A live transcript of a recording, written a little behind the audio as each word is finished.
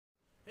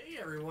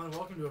everyone,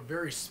 welcome to a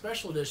very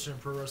special edition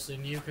of Pro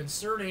Wrestling You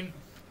concerning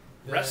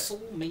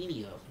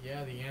WrestleMania.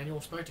 Yeah, the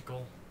annual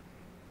spectacle.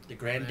 The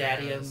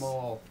granddaddy of them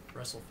all.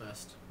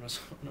 WrestleFest.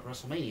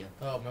 WrestleMania.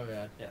 Oh, my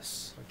bad.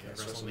 Yes. Okay,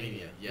 Yes,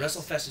 WrestleMania. Yes.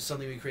 WrestleFest is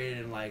something we created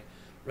in like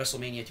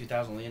WrestleMania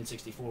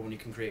 2064 when you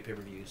can create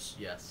pay-per-views.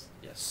 Yes.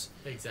 Yes.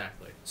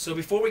 Exactly. So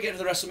before we get to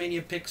the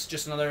WrestleMania picks,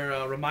 just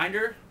another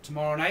reminder,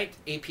 tomorrow night,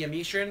 8 p.m.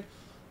 Eastern,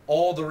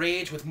 All the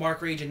Rage with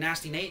Mark Rage and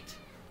Nasty Nate.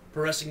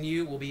 Pro Wrestling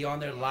You will be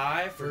on there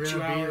live for We're 2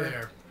 gonna hours. be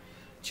there.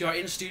 2 hour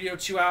in studio,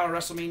 2 hour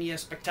WrestleMania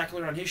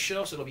spectacular on his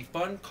show, so it'll be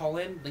fun. Call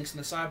in, links in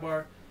the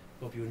sidebar.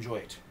 Hope you enjoy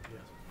it.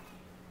 Yes.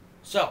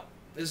 So,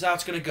 this is how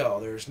it's going to go.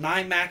 There's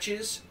 9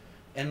 matches,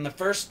 and in the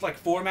first like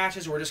 4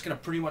 matches, we're just going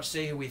to pretty much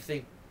say who we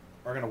think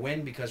are going to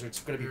win because it's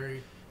going to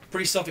be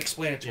pretty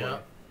self-explanatory.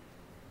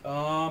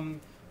 Yeah.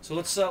 So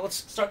let's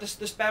start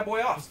this bad boy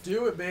off. Let's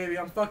do it, baby.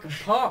 I'm fucking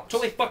pumped.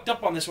 Totally fucked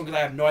up on this one because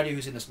I have no idea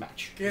who's in this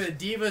match. Okay, the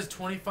Divas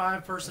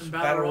 25-person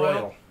Battle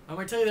Royal. I'm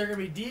going to tell you there are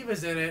going to be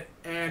Divas in it,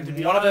 and to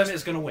be one honest, of them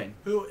is going to win.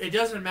 It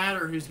doesn't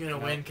matter who's going to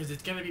win because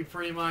it's going to be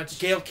pretty much...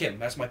 Gail Kim,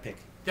 that's my pick.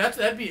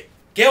 That'd be...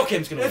 Gail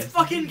Kim's going to win. It's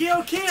fucking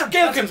Gail Kim.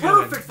 Gail Kim's going to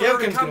win. Perfect for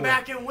her to come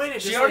back and win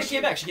it. She already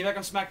came back. She came back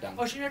on SmackDown.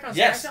 Oh, she came back on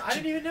yes. SmackDown? I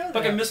didn't even know that.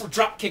 Fucking missile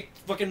drop kick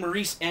fucking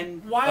Maurice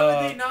and why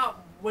would they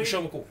not wait?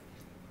 Michelle McCool.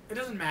 It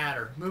doesn't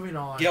matter. Moving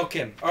on. Gail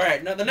Kim. All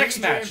right, now the next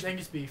match.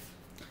 Angus beef.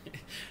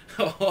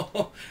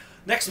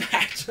 Next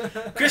match.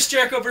 Chris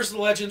Jericho versus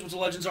the Legends, which the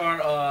Legends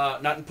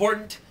are not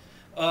important.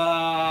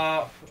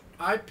 I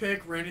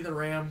pick Randy the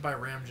Ram by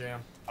Ram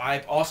Jam. I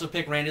also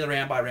pick Randy the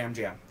Ram by Ram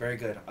Jam. Very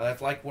good.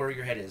 That's like where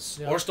your head is.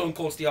 Yep. Or Stone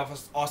Cold Steve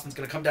Austin's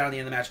going to come down at the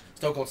end of the match.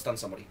 Stone Cold stun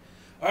somebody.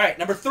 All right,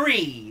 number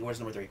 3. Where's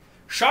number 3?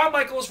 Shawn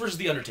Michaels versus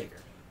The Undertaker.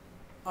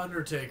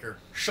 Undertaker.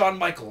 Shawn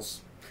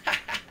Michaels.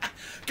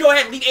 Go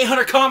ahead and leave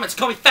 800 comments.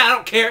 Call me fat. I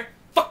don't care.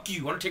 Fuck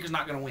you. Undertaker's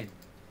not going to win.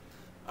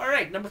 All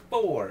right, number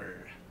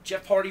 4.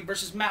 Jeff Hardy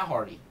versus Matt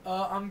Hardy.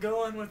 I'm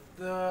going with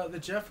the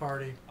Jeff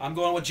Hardy. I'm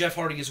going with Jeff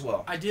Hardy as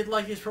well. I did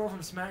like his promo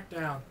from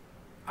SmackDown.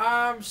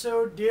 I'm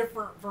so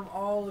different from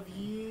all of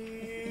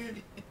you.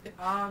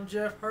 I'm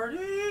Jeff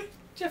Hardy.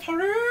 Jeff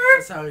Hardy.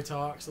 That's how he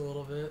talks a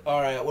little bit.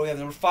 All right, what do we have?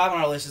 Number 5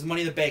 on our list is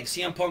Money in the Bank.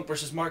 CM Punk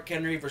versus Mark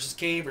Henry versus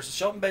Kane versus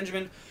Shelton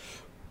Benjamin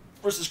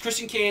versus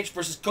Christian Cage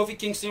versus Kofi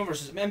Kingston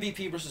versus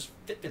MVP versus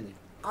Fit Finley.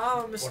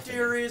 I'm a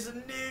mysterious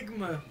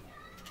enigma.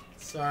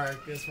 Sorry,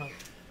 guess what?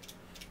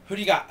 Who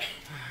do you got?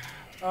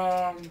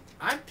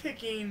 I'm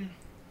picking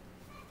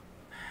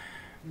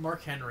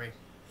Mark Henry.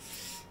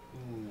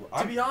 Ooh,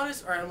 to be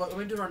honest, all right, look, let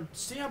me do one.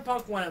 CM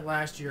Punk won it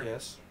last year.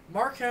 Yes.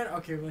 Mark Henry,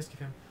 okay, let's give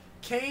him.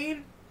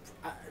 Kane,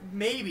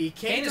 maybe.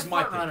 Kane is is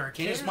my front runner. pick.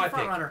 Kane is my pick.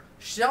 Runner.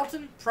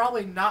 Shelton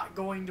probably not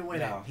going to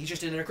win it. No, he's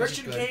just in there because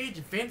he's Christian good.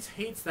 Cage, Vince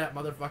hates that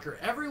motherfucker.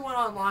 Everyone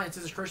online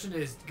says Christian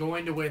is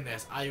going to win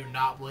this. I do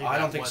not believe that. I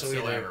don't think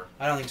whatsoever. so either.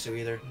 I don't think so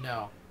either.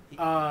 No.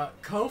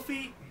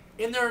 Kofi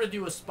in there to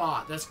do a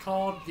spot. That's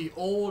called the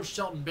old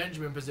Shelton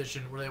Benjamin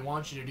position where they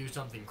want you to do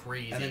something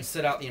crazy. And then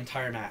sit out the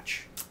entire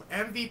match.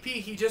 MVP,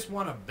 he just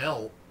won a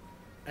belt.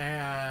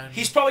 And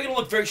he's probably going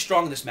to look very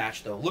strong in this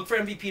match, though. Look for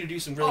MVP to do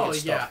some really good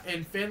stuff. Oh, yeah.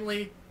 And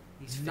Finley,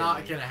 he's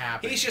not going to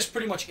happen. He's just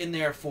pretty much in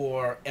there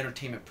for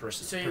entertainment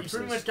purposes. So you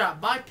pretty much got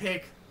my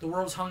pick, the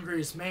world's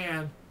hungriest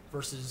man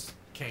versus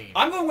Kane.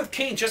 I'm going with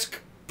Kane just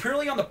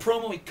purely on the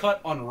promo he cut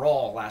on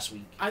Raw last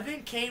week. I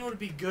think Kane would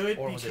be good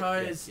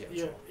because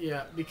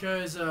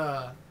because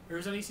it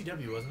was on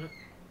ECW, wasn't it?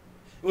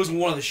 It was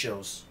one of the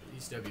shows.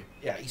 ECW.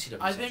 Yeah, ECW.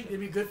 I think it'd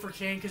be good for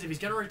Kane because if he's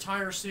gonna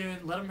retire soon,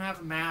 let him have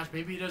a match.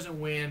 Maybe he doesn't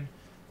win,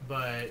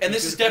 but and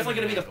this is definitely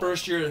gonna be the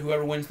first year that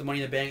whoever wins the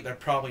Money in the Bank, they're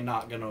probably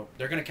not gonna.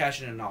 They're gonna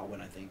cash in and not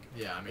win. I think.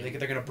 Yeah, I mean,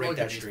 they're gonna break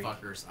that streak.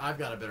 Fuckers. I've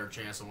got a better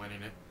chance of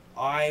winning it.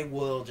 I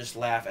will just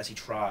laugh as he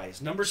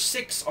tries. Number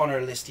 6 on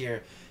our list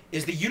here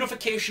is the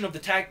unification of the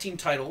tag team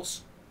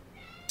titles.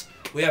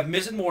 We have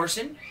Miz and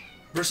Morrison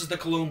versus the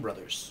Cologne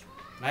Brothers.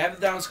 And I have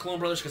them down as Cologne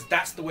Brothers because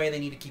that's the way they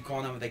need to keep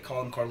calling them. They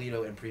call them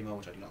Carlito and Primo,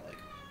 which I do not like.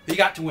 Who you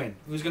got to win?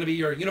 Who's going to be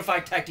your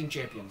unified tag team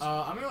champions?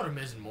 I'm going to go to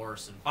Miz and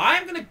Morrison.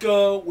 I'm going to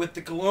go with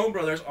the Cologne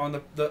Brothers on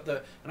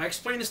the and I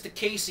explained this to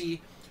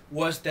Casey,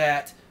 was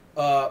that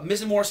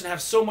Miz and Morrison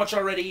have so much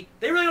already.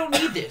 They really don't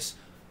need this.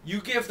 You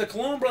give the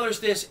Cologne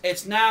Brothers this,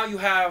 it's now you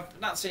have,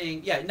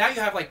 now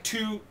you have like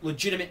 2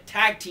 legitimate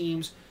tag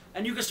teams,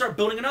 and you can start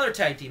building another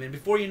tag team. And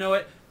before you know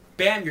it,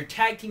 bam, your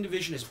tag team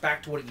division is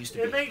back to what it used to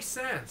be. It makes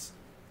sense.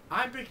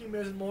 I'm picking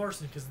Miz and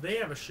Morrison because they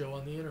have a show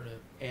on the internet.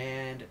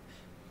 And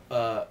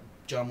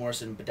John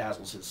Morrison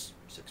bedazzles his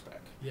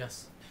 6-pack.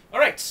 Yes. All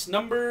right,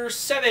 number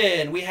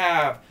 7, we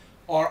have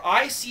our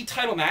IC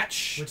title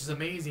match. Which is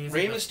amazing.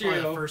 Rey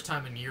Mysterio. The first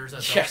time in years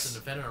that yes.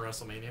 been defended on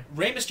WrestleMania.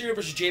 Rey Mysterio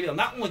versus JBL.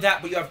 Not only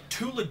that, but you have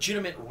 2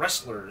 legitimate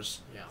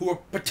wrestlers yeah. who are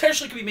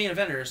potentially could be main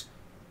eventers,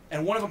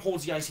 and one of them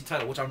holds the IC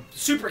title, which I'm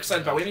super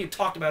excited about. We haven't even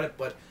talked about it,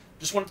 but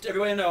just want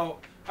everybody to know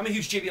I'm a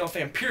huge JBL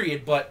fan,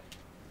 period, but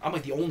I'm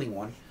like the only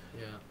one.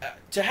 Yeah.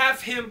 To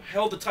have him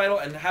held the title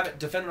and have it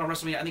defended on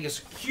WrestleMania, I think is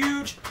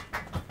huge.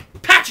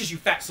 Patches, you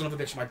fat son of a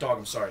bitch, my dog,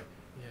 I'm sorry.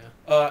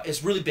 Yeah.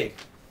 It's really big.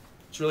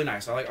 It's really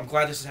nice. I'm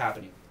glad this is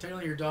happening.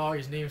 Technically, your dog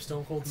is named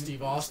Stone Cold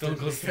Steve Austin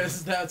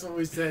because that's what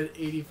we said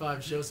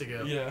 85 shows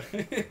ago.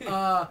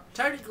 Yeah.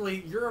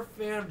 Technically, you're a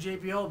fan of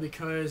JBL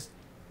because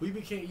you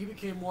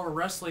became more a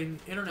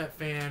wrestling internet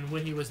fan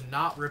when he was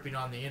not ripping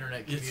on the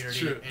internet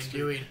community and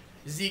doing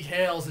Zeke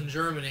Hales in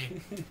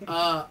Germany.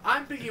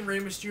 I'm picking Rey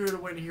Mysterio to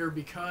win here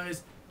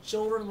because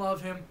children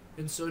love him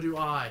and so do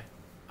I.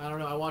 I don't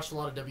know. I watched a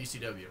lot of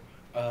WCW.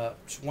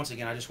 Once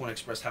again, I just want to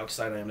express how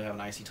excited I am to have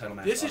an IC title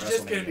match. This is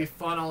just going to be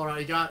fun all around.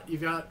 You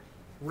got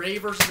Ray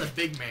versus a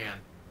big man.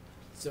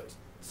 So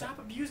stop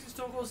abusing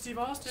Stone Cold Steve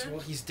Austin.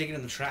 Well, he's digging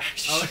in the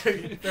trash. Oh,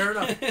 fair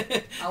enough.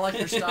 I like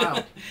your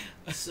style.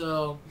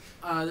 So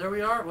there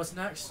we are. What's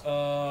next?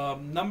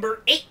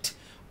 Number 8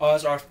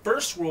 is our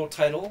first world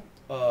title.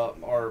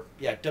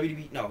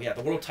 WWE. No, yeah,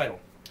 the world title.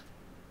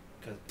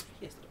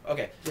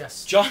 Okay.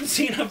 Yes. John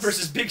Cena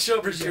versus Big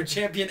Show versus your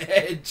champion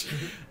Edge,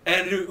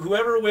 and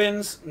whoever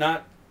wins,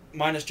 not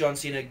minus John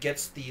Cena,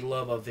 gets the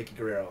love of Vicky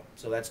Guerrero.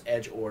 So that's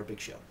Edge or Big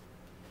Show.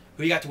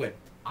 Who you got to win?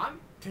 I'm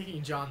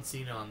picking John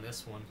Cena on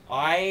this one.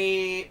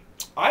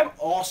 I'm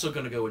also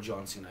gonna go with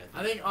John Cena.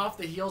 I think off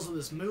the heels of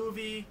this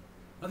movie,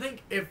 I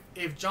think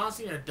if John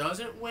Cena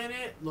doesn't win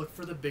it, look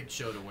for the Big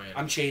Show to win.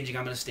 I'm changing.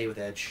 I'm gonna stay with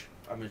Edge.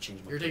 I'm gonna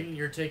change my.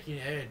 You're taking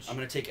Edge. I'm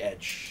gonna take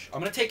Edge. I'm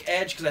gonna take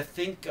Edge because I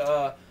think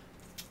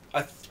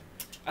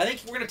I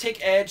think we're gonna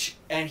take Edge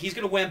and he's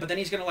gonna win, but then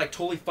he's gonna like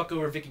totally fuck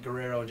over Vicky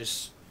Guerrero and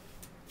just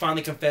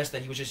finally confess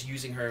that he was just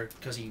using her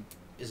because he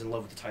is in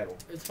love with the title.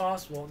 It's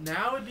possible.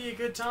 Now would be a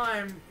good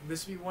time.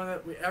 This would be one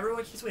that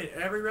everyone keeps waiting.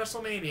 Every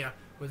WrestleMania,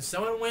 when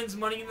someone wins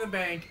Money in the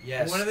Bank,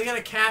 yes. When are they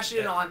gonna cash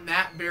in on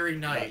that very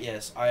night?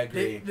 Yes, I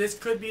agree. This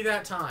could be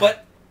that time.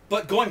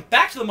 But going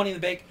back to the Money in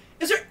the Bank,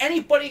 is there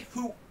anybody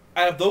who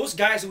out of those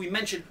guys that we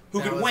mentioned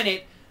who could win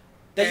it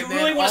that you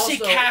really want to see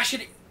cash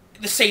it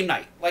the same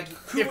night? Like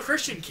if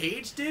Christian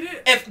Cage did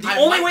it, if the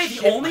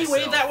only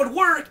way that would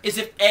work is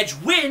if Edge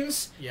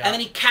wins and then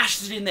he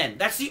cashes it in. Then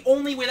that's the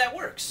only way that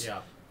works. Yeah.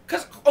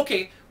 Because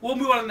okay, we'll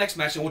move on to the next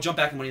match and we'll jump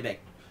back to Money in the Bank.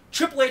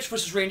 Triple H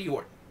versus Randy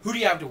Orton. Who do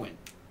you have to win?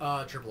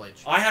 Triple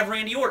H. I have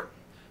Randy Orton.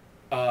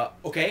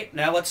 Okay,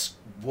 now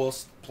we'll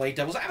play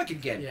devil's advocate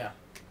again. Yeah.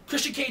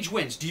 Christian Cage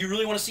wins. Do you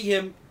really want to see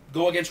him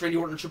go against Randy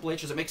Orton and Triple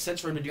H? Does it make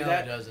sense for him to do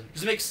that? No, it doesn't.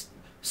 Does it make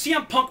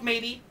CM Punk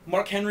maybe?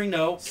 Mark Henry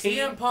no.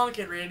 CM Punk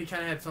and Randy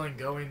kind of had something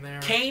going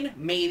there. Kane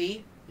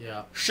maybe.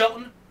 Yeah.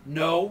 Shelton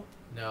no.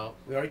 No.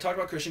 We already talked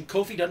about Christian.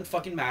 Kofi doesn't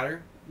fucking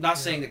matter. Not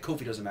saying that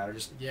Kofi doesn't matter.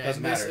 Just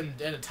doesn't matter.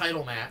 And a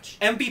title match.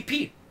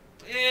 MVP.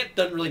 It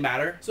doesn't really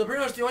matter. So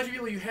pretty much the only two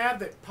people you have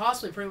that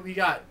possibly we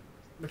got.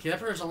 Okay, that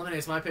pretty much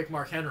eliminates my pick,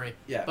 Mark Henry.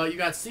 Yeah. But you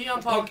got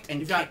CM Punk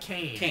and you got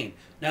Kane. Kane.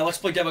 Now let's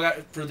play devil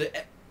for the.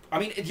 I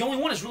mean, the only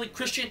one is really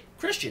Christian.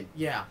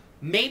 Yeah.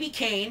 Maybe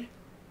Kane.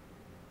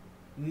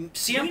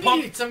 CM Punk.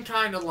 We need some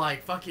kind of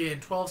like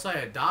fucking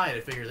 12-sided die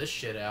to figure this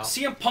shit out.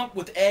 CM Punk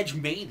with Edge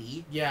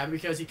maybe. Yeah,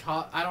 because he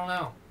caught. I don't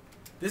know.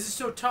 This is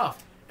so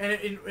tough, and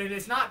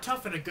it's not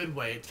tough in a good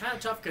way. It's kind of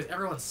tough because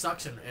everyone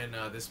sucks in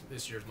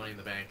this year's Money in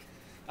the Bank.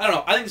 I don't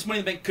know. I think this Money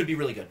in the Bank could be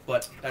really good,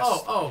 but that's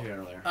here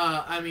and there.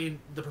 I mean,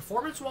 the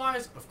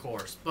performance-wise, of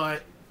course,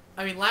 but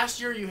I mean, last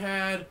year you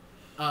had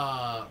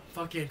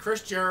fucking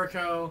Chris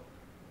Jericho.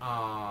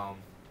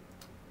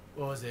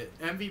 What was it?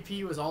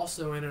 MVP was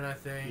also in it, I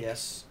think.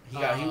 Yes,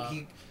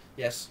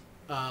 yes.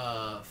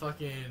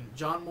 Fucking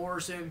John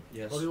Morrison.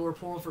 Yes. Well, people were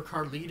pulling for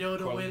Carlito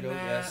to win that.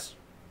 Yes.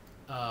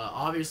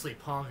 Obviously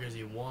Punk as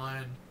he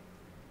won.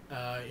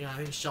 I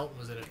think Shelton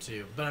was in it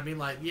too. But I mean,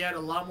 like, you had a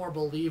lot more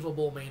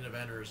believable main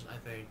eventers, I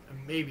think.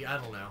 Maybe, I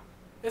don't know.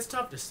 It's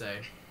tough to say.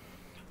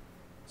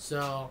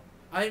 So,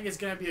 I think it's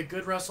going to be a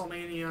good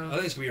WrestleMania. I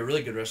think it's going to be a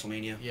really good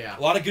WrestleMania. Yeah.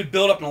 A lot of good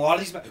build-up and a lot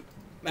of these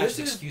matches.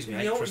 Excuse me.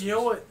 You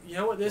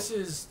know what this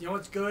is? You know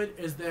what's good?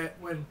 Is that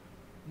when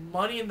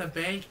Money in the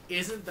Bank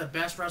isn't the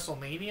best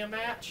WrestleMania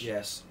match.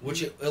 Yes.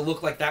 Which it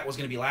looked like that was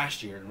going to be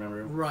last year,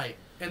 remember? Right.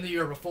 And the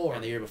year before.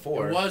 And the year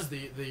before. It was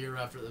the year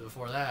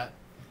before that.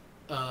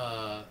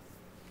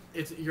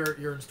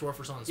 You're in store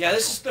for something special. Yeah,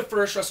 this is the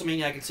first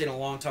WrestleMania I can say in a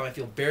long time. I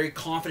feel very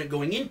confident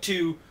going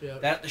into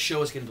that the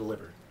show is going to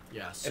deliver.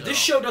 Yeah. So. If this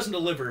show doesn't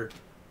deliver,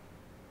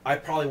 I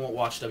probably won't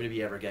watch WWE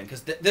ever again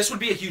because this would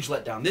be a huge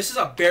letdown. This is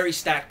a very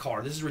stacked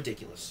card. This is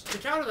ridiculous. To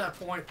counter that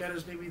point, that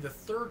is maybe the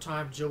third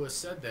time Joe has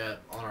said that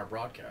on our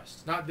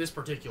broadcast. Not this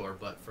particular,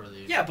 but for the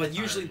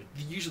usually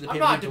the I'm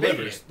not pay-per-view debating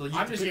delivers. it.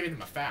 I'm just giving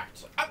them a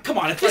fact. Come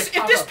on, if this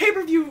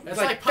pay-per-view it's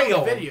like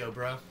pop video,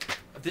 bro.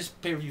 If this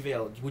pay-per-view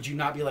failed, would you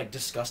not be like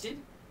disgusted?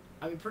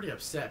 I'd be pretty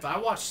upset, but I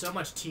watch so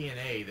much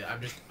TNA that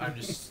I'm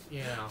just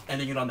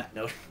Ending it on that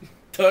note.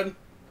 Done.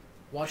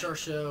 Watch our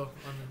show.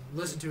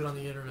 Listen to it on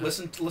the internet.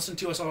 Listen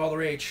to us on All the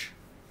Rage.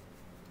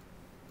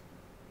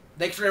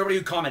 Thanks for everybody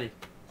who commented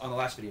on the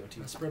last video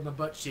too. I spread my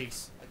butt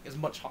cheeks. As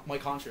much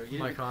Mike Concho.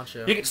 Mike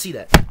Concho. You can see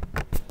that.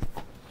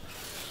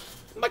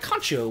 Mike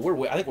Concho.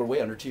 I think we're way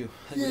under too.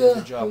 I think we did a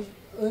good job.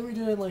 I think we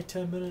did it in like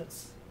 10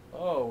 minutes.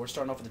 Oh, we're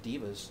starting off with the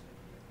divas.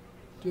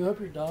 Dude, I hope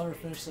your daughter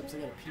finishes up so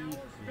I gotta pee.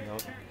 Yeah,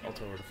 I'll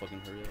tell her to fucking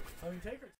hurry up. I mean, take her.